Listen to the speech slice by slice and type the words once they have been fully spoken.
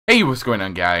Hey, what's going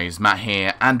on guys, Matt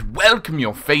here, and welcome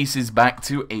your faces back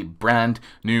to a brand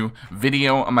new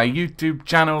video on my YouTube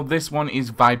channel. This one is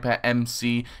Viper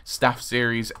MC Staff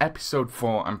Series Episode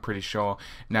 4, I'm pretty sure.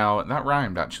 Now, that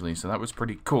rhymed actually, so that was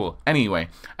pretty cool. Anyway,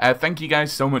 thank you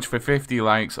guys so much for 50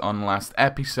 likes on last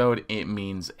episode. It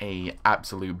means a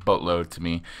absolute buttload to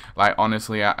me. Like,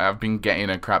 honestly, I've been getting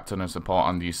a crap ton of support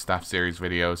on these Staff Series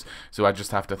videos, so I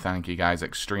just have to thank you guys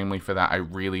extremely for that. I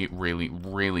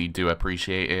really do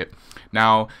appreciate it.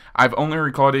 Now, I've only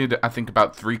recorded, I think,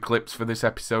 about 3 clips for this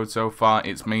episode so far.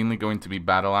 It's mainly going to be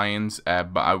Battle Lions,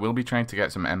 but I will be trying to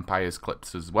get some Empires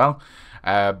clips as well.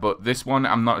 But this one,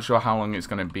 I'm not sure how long it's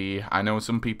going to be. I know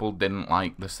some people didn't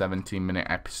like the 17-minute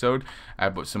episode,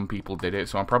 but some people did it.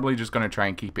 So I'm probably just going to try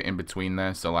and keep it in between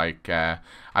there. So like, I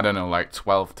don't know, like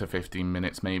 12 to 15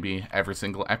 minutes maybe every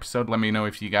single episode. Let me know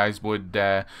if you guys would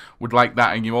like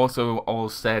that. And you also all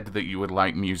said that you would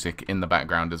like music in the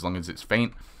background as long as it's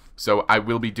faint. So I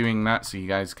will be doing that, so you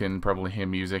guys can probably hear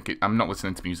music. I'm not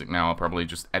listening to music now, I'll probably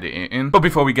just edit it in. But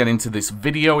before we get into this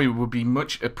video, it would be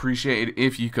much appreciated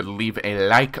if you could leave a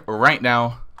like right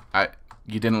now.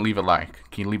 You didn't leave a like.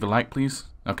 Can you leave a like, please?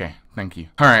 Okay, thank you.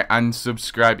 Alright, and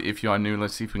subscribe if you are new.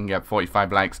 Let's see if we can get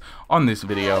 45 likes on this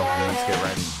video, and let's get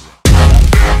right into it.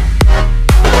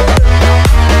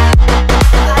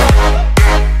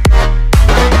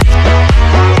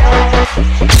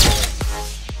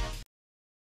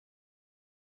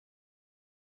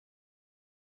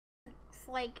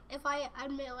 Like, if I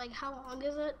admit, like, how long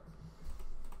is it?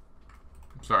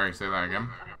 Sorry, say that again.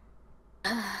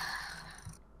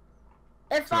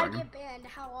 If I get banned,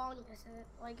 how long is it?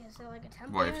 Like, is it like a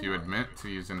temp ban? What, if you admit to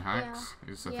using hacks?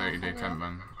 Yeah. It's a 30-day temp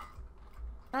ban.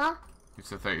 Huh?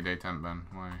 It's a 30-day temp ban.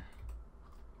 Why?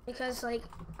 Because, like,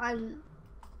 I'm...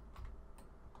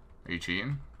 Are you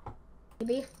cheating?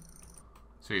 Maybe.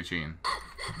 So you're cheating.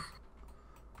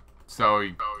 So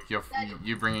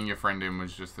you bringing your friend in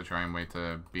was just to try and way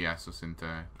to BS us into.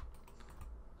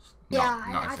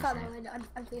 I thought that would.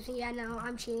 Unfortunately, yeah, no,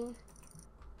 I'm cheating.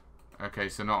 Okay,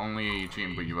 so not only are you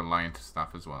cheating, but you were lying to staff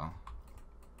as well.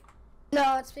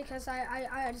 No, it's because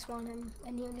I just want him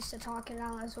and you just to talk it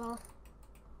out as well.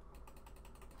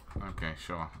 Okay,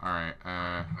 sure. All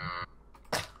right.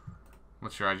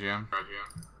 What's your IGM?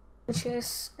 Which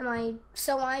is,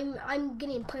 I'm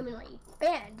getting permanently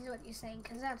banned, is what you're saying,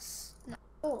 because that's not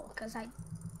cool, because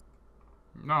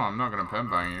No, I'm not going to perm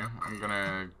ban you. I'm going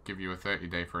to give you a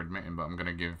 30-day for admitting, but I'm going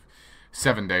to give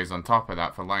 7 days on top of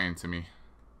that for lying to me.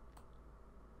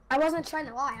 I wasn't trying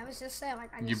to lie, I was just saying,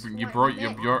 like, you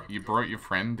brought your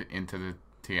friend into the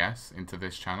TS, into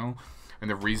this channel, and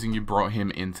the reason you brought him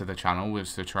into the channel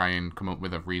was to try and come up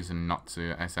with a reason not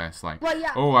to SS, like, well,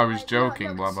 yeah, oh, I was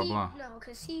joking, blah, blah, blah. No,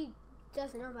 because he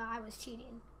doesn't know that I was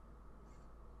cheating.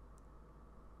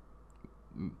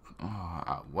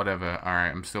 Oh, whatever.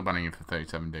 Alright, I'm still banning you for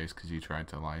 37 days because you tried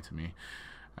to lie to me.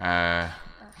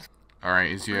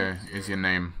 Alright, is your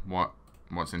name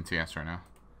what's in TS right now?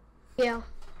 Yeah.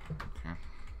 Okay.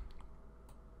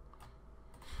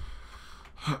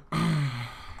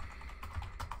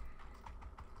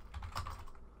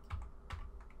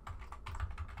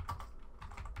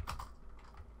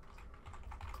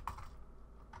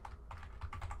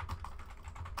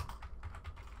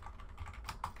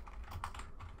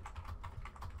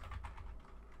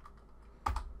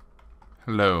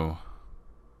 Hello.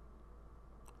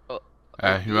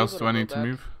 Who else do I need to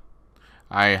move?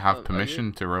 I have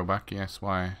permission to roll back, yes,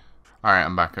 why? Alright,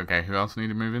 I'm back, okay. Who else need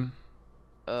to move in?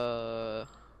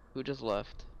 Who just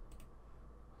left?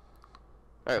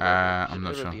 Alright, I'm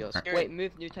not sure. Right. Wait,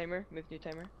 move new timer, New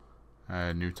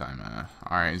timer.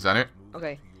 Alright, is that it?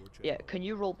 Okay, yeah, can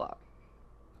you roll back?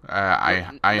 I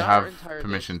have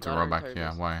permission to roll back,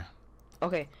 yeah, why?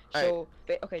 Okay, so,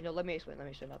 okay, no, let me explain what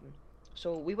happened.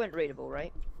 So, we went raidable,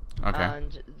 right? Okay.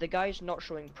 And the guy's not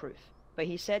showing proof, but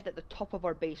he said that the top of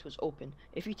our base was open.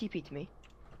 If you TP to me...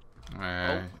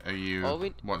 are you...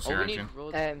 what's your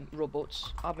IGN?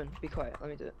 Rowboats. Admin, be quiet, let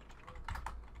me do it.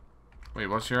 Wait,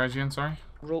 what's your IGN, sorry?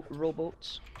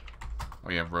 Rowboats.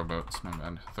 Oh yeah, rowboats, my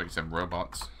bad. I thought you said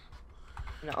robots.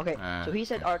 No, okay, so he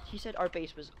said our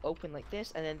base was open like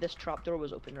this, and then this trapdoor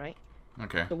was open, right?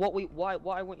 Okay. So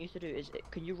what I want you to do is,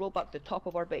 can you roll back the top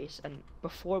of our base, and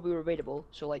before we were raidable,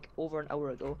 so like over an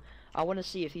hour ago, I want to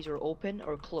see if these are open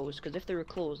or closed, because if they were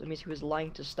closed, it means he was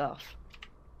lying to staff.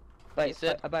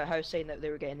 About how saying that they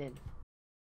were getting in.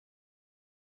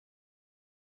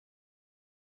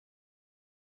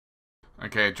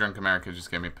 Okay, Drunk America just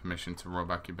gave me permission to roll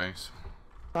back your base.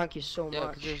 Thank you so Yeah, much.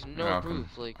 because there's You're no welcome.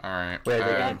 proof. Like, Alright. Wait, they're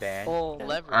Uh, getting banned? Oh,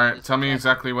 leverage. Alright, tell me is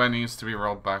exactly when it needs to be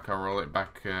rolled back. I'll roll it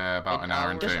back about An an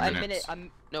hour and hour. just 30 a minutes.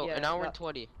 minute. no, yeah, an hour and that-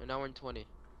 20. An hour and 20.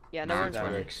 Yeah, An no hour we're and in That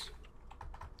 20. works.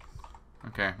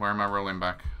 Okay, where am I rolling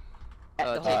back? At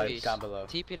the whole TP. base. Down below.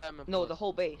 TPM and No, plus. the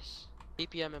whole base.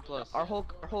 TPM and plus. Our whole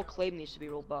claim needs to be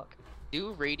rolled back.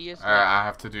 Do radius. I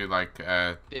have to do like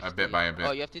a 50. bit by a bit.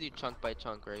 Oh, you have to do chunk by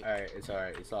chunk, right? Alright, it's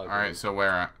alright. It's all good. Alright, so where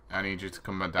at? I need you to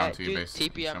come down to your do base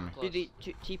and TPM show me. plus. Do the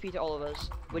TP to all of us.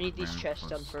 We need these TPM chests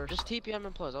done plus. first. Just TPM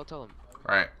and plus. I'll tell him.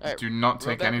 Alright, Alright, do not roll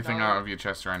take back anything now. out of your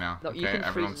chest right now. No, you Okay, can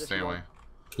everyone freeze if stay you away. want.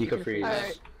 You can freeze.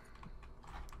 Alright.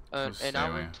 Just An stay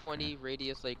hour away. and 20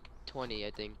 radius, like 20,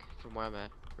 I think, from where I'm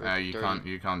at. Or You 30.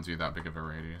 you can't do that big of a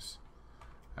radius.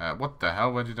 What the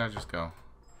hell? Where did I just go?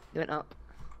 It went up.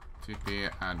 TP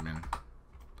admin.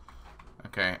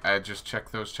 Okay, just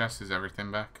check those chests. Is everything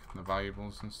back? The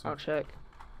valuables and I'll stuff? check.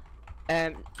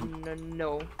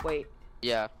 No, wait.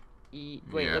 Yeah. Wait,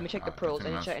 Yeah, let me check the I pearls.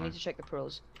 think I that's need fine. to check the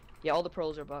pearls. Yeah, all the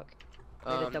pearls are back.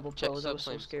 I did double check pearls, I was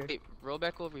so subclaims. scared. Wait, roll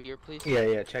back over here, please.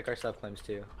 Yeah, check our subclaims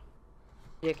too.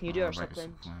 Yeah, can you do our Alright,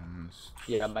 subclaims? subclaims.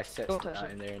 Yeah, my set's Don't touch not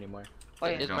it. in there anymore. Oh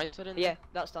yeah, Is don't- my set in? yeah,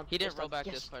 that's done. He didn't That's roll done. back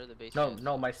Yes. this part of the base. No, yet,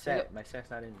 no, so- my set's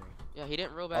not in there. Yeah, he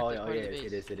didn't roll back Oh, this yeah, part yeah, of the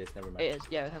base. it is. Never mind. It is.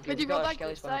 Yeah, have Could we you got go our back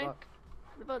skelly this spawner side? back.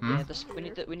 What about Hmm? Yeah, this? we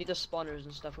need the spawners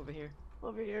and stuff over here.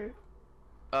 Over here.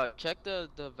 Check the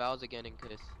valves again in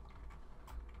case.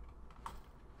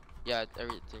 Yeah,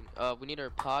 everything. We need our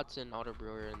pots and auto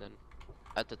brewer, and then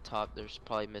at the top there's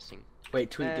probably missing. Wait,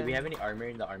 Tweet, do we Um, have any armor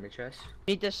in the armor chest?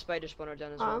 We need this spider spawner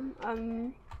done as well.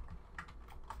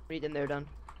 We need them there done.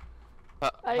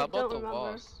 How I about don't the remember.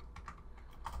 walls?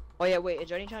 Oh yeah, wait, is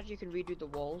there any chance you can redo the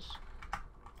walls?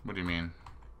 What do you mean?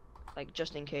 Like,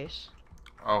 just in case.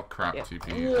 Oh crap, Yeah.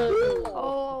 TP.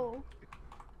 Oh.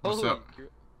 What's up?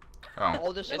 Oh,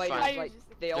 All the It's spiders, fine. like,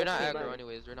 they all They're not came aggro out.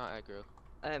 anyways. They're not aggro.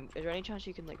 Is there any chance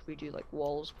you can, like, redo, like,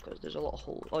 walls? Because there's a lot of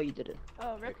holes. Oh, you did it.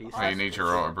 Rip he's- oh, you need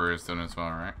your auto brewers done as well,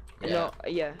 right? Yeah. No,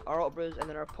 yeah, our auto brews and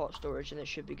then our pot storage, and it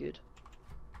should be good.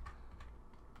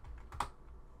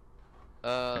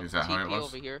 Is that how it TP was?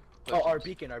 over here. Oh, our Potions.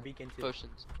 beacon too.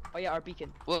 Potions. Oh yeah, our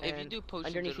beacon. Well, if you And do potions,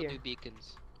 underneath it'll here. do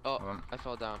beacons. Oh, Hold on. I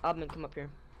fell down. Admin, come up here.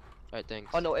 Alright,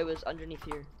 thanks. Oh no, it was underneath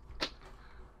here.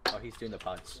 Oh, he's doing the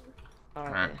pots.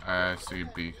 Alright. Alright, see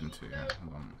beacon too. Yeah,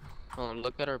 hold on. Hold on,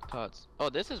 look at our pots. Oh,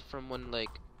 this is from when, like,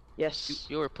 Yes.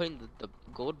 you were putting the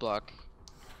gold block.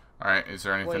 Alright, is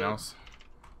there anything Wait. else?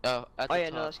 Oh, at the Oh yeah,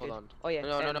 top. no, that's Hold good. on. Oh yeah.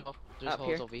 No, um, There's up holes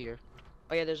here? over here.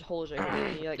 Oh yeah, there's holes right here.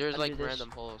 Can you, like, There's undo like this?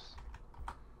 random holes.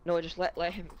 No, just let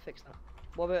him fix that.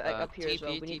 What about like, Uh, up here as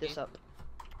well? TP, We need TP. this up.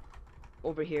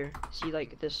 Over here. See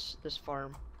like this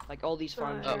farm. Like all these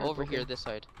farms are Over broken. here, this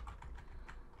side.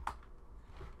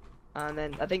 And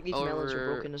then I think these melons are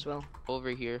Over- broken as well. Over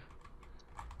here.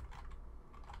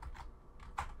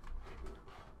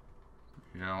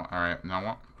 You know, alright, now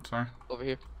what? Sorry? Over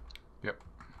here.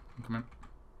 Come in.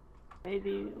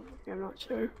 Maybe. I'm not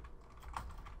sure.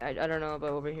 I don't know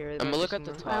about over here. I'm gonna look at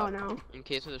the somewhere. I top. don't know. In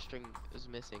case of the string is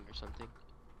missing or something.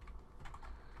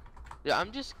 Yeah,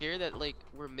 I'm just scared that, like,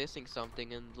 we're missing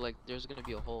something and, like, there's gonna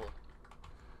be a hole.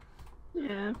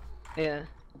 Yeah. Yeah.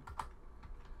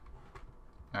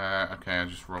 Okay, I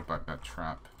just rolled back that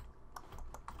trap.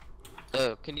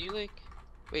 Can you, like...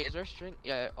 Wait, is our string?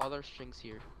 Yeah, all our strings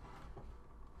here.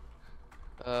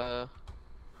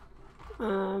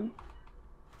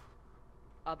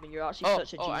 Admin, you're actually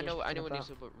such a genius. I know for what doing needs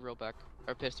to roll back.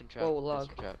 Our piston trap. Oh, log.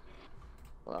 piston trap.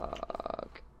 that.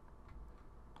 Lag.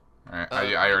 Alright, Uh,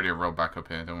 I already rolled back up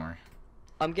here, don't worry.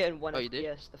 I'm getting one Oh, you did?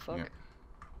 FPS. The fuck? Yeah.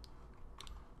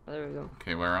 Oh, there we go.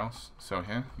 Okay, where else? So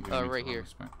here? You need to Right roll here.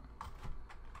 this back.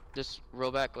 Just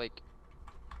roll back, like...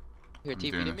 Here, I'm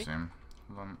TP doing to the me? same.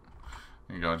 Hold on.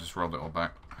 There you go, I just rolled it all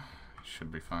back.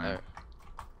 Should be fine. Alright.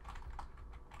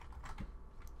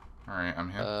 Alright,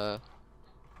 I'm here.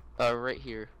 Right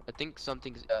here. I think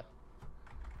something's...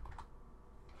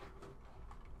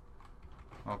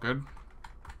 All good?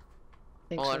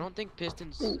 Think Oh, so. I don't think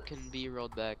pistons can be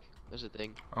rolled back. There's a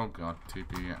thing. Oh god,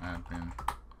 TP admin.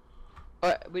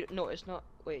 No, it's not.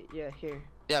 Wait, yeah, here.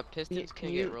 Yeah, pistons can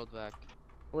can you- get rolled back.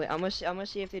 Wait, I'm gonna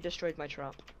see if they destroyed my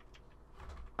trap.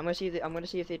 I'm gonna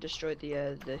see if they destroyed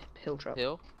the hill trap.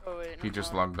 Hill? Oh wait. He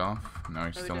just logged off. No,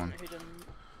 he's No, he still on. didn't. He didn't.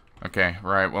 Okay,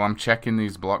 right. Well, I'm checking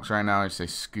these blocks right now. It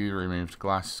says SKU removed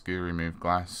glass,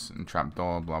 and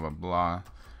trapdoor, blah, blah, blah.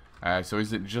 So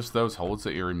is it just those holes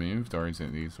that you removed, or is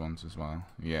it these ones as well?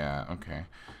 Yeah, okay.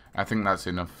 I think that's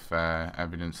enough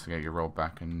evidence to get you rolled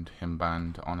back and him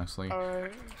banned, honestly.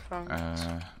 Alright.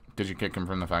 Fine. Did you kick him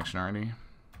from the faction already?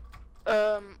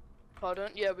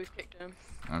 Pardon? Yeah, we've kicked him.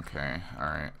 Okay,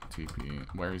 alright. TP.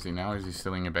 Where is he now? Is he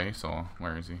still in your base or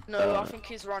where is he? No, I think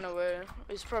he's run away.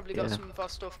 He's probably got Yeah. some of our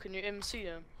stuff. Can you MC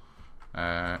him?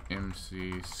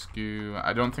 MC Skew.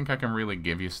 I don't think I can really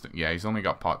give you. Yeah, he's only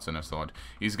got pots and a sword.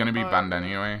 He's gonna be banned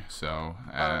anyway, so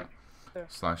Yeah.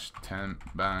 /10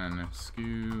 ban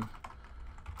Skew.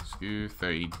 Skew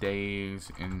 30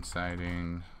 days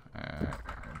inciting. There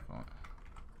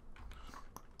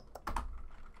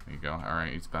you go.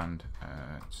 Alright, he's banned.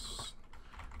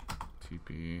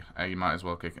 TP. You might as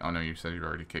well kick. Oh no, you said you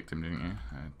already kicked him, didn't you?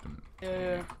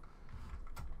 Yeah.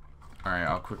 Alright,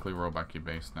 I'll quickly roll back your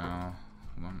base now.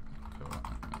 Hold on.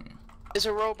 Is a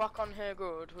rollback on here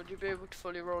good? Would you be able to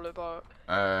fully roll it back?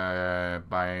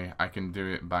 I can do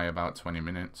it by about 20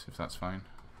 minutes, if that's fine.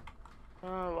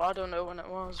 Oh, I don't know when it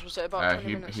was. Was it about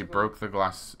 20 minutes he ago? broke the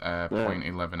glass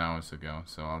 0.11 hours ago,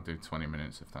 so I'll do 20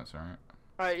 minutes if that's alright.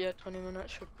 Right, yeah, 20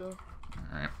 minutes should go.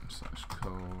 Alright,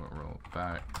 /co, roll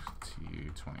back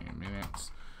to 20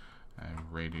 minutes.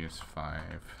 Radius 5.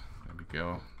 There we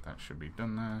go. That should be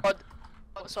done there. What?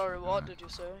 Oh, sorry, what did you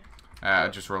say? I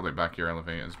just rolled it back, your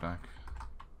elevator's back.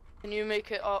 Can you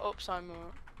make it our up sign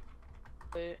more?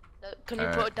 Wait, can you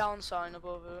put a down sign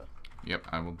above it? Yep,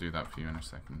 I will do that for you in a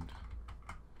second.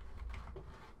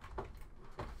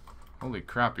 Holy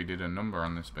crap, he did a number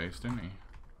on this base, didn't he?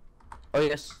 Oh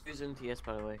yes, who's in TS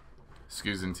by the way?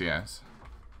 Excuse in TS.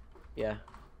 Yeah,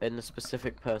 in the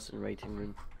specific person rating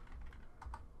room.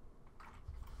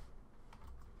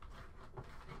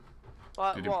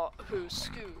 Like Did you- what? Who?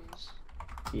 Scoos?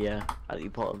 Yeah, at the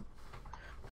bottom.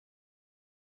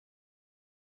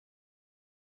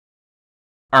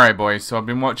 Alright boys, so I've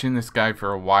been watching this guy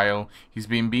for a while. He's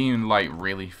been being like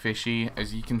really fishy.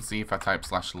 As you can see if I type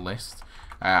 /list.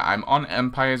 I'm on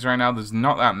Empires right now. There's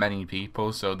not that many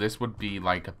people, so this would be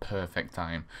like a perfect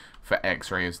time for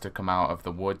X-Rayers to come out of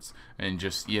the woods and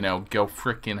just, you know, go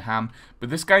freaking ham. But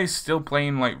this guy is still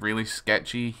playing like really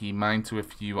sketchy. He mined to a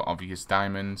few obvious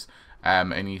diamonds.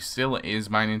 And he still is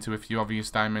mining to a few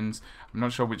obvious diamonds. I'm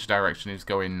not sure which direction he's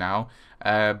going now,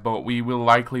 but we will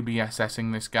likely be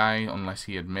assessing this guy unless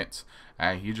he admits.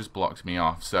 He just blocked me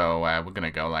off, so we're gonna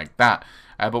go like that.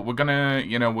 But we're gonna,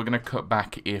 you know, we're gonna cut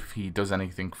back if he does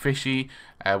anything fishy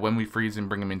when we freeze him,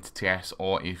 bring him into TS,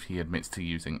 or if he admits to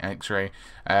using X-ray.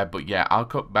 But yeah, I'll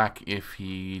cut back if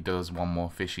he does one more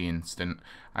fishy instant.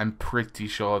 I'm pretty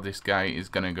sure this guy is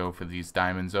gonna go for these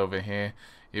diamonds over here.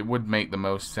 It would make the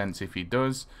most sense if he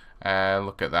does.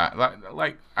 Look at that.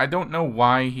 Like, I don't know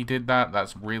why he did that.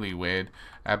 That's really weird.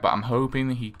 But I'm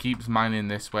hoping he keeps mining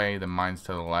this way, then mines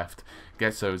to the left,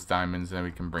 gets those diamonds, then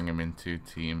we can bring him into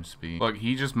team speed. Look,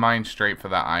 he just mined straight for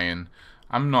that iron.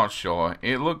 I'm not sure.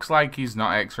 It looks like he's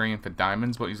not X-raying for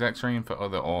diamonds, but he's X-raying for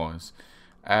other ores.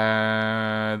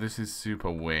 This is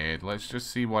super weird. Let's just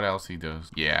see what else he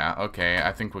does. Yeah, okay.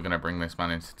 I think we're going to bring this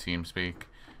man into team speak.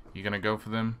 You going to go for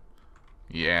them?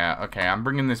 Yeah, okay, I'm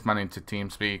bringing this man into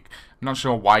TeamSpeak. I'm not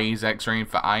sure why he's X-raying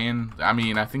for iron. I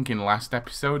mean, I think in last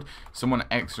episode, someone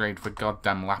X-rayed for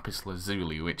goddamn lapis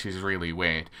lazuli, which is really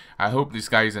weird. I hope this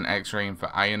guy isn't X-raying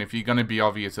for iron. If you're going to be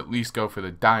obvious, at least go for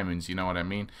the diamonds, you know what I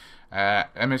mean?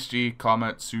 MSG,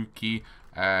 Komatsuki,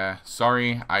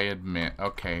 sorry, I admit.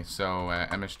 Okay, so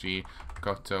MSG,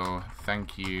 Goto,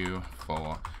 thank you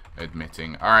for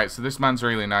admitting. Alright, so this man's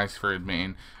really nice for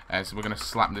admitting. So we're going to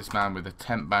slap this man with a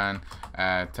temp ban.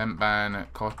 Temp ban,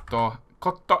 Koto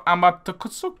Amata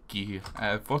Kosuki.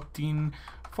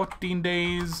 14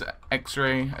 days,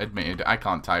 X-ray admitted. I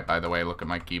can't type, by the way. Look at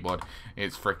my keyboard.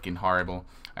 It's freaking horrible.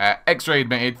 X-ray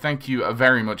admitted. Thank you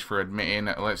very much for admitting.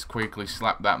 Let's quickly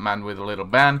slap that man with a little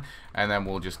ban. And then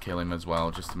we'll just kill him as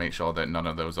well, just to make sure that none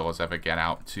of those ores ever get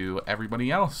out to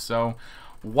everybody else. So,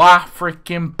 wah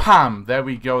freaking pam! There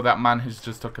we go. That man has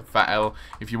just took a fat L.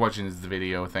 If you're watching this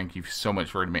video, thank you so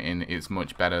much for admitting. It's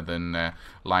much better than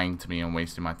lying to me and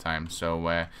wasting my time.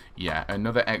 So yeah,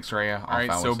 another X-rayer.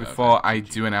 Alright, so before I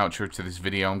do an outro to this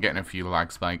video, I'm getting a few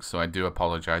lag spikes, so I do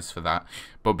apologize for that.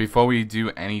 But before we do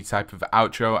any type of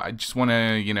outro, I just want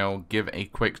to, you know, give a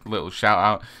quick little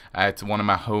shout out to one of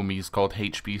my homies called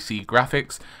HBC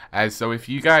Graphics. So if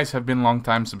you guys have been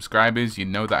long-time subscribers, you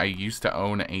know that I used to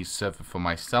own a server for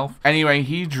myself. Anyway,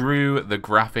 he drew the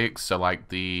graphics, so like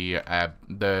the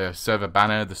the server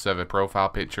banner, the server profile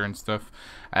picture and stuff.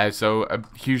 So a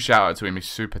huge shout out to him. He's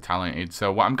super talented.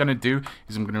 So what I'm gonna do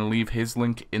is I'm gonna leave his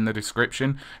link in the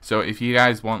description. So if you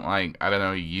guys want, like, I don't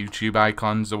know, YouTube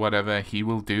icons or whatever, he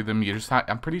will do them. You just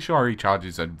I'm pretty sure he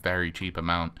charges a very cheap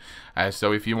amount.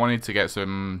 So if you wanted to get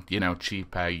some, you know,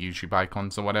 cheap YouTube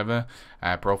icons or whatever,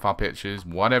 profile pictures,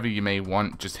 whatever you may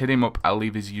want, just hit him up. I'll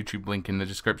leave his YouTube link in the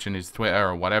description, his Twitter,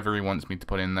 or whatever he wants me to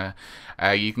put in there.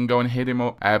 You can go and hit him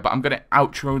up. But I'm gonna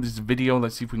outro this video.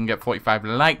 Let's see if we can get 45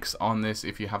 likes on this.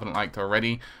 If you haven't liked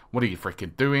already, what are you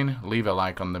freaking doing? Leave a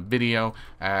like on the video.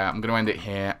 I'm gonna end it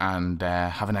here, and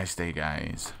have a nice day,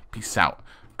 guys. Peace out.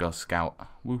 Go Scout.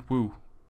 Woo woo.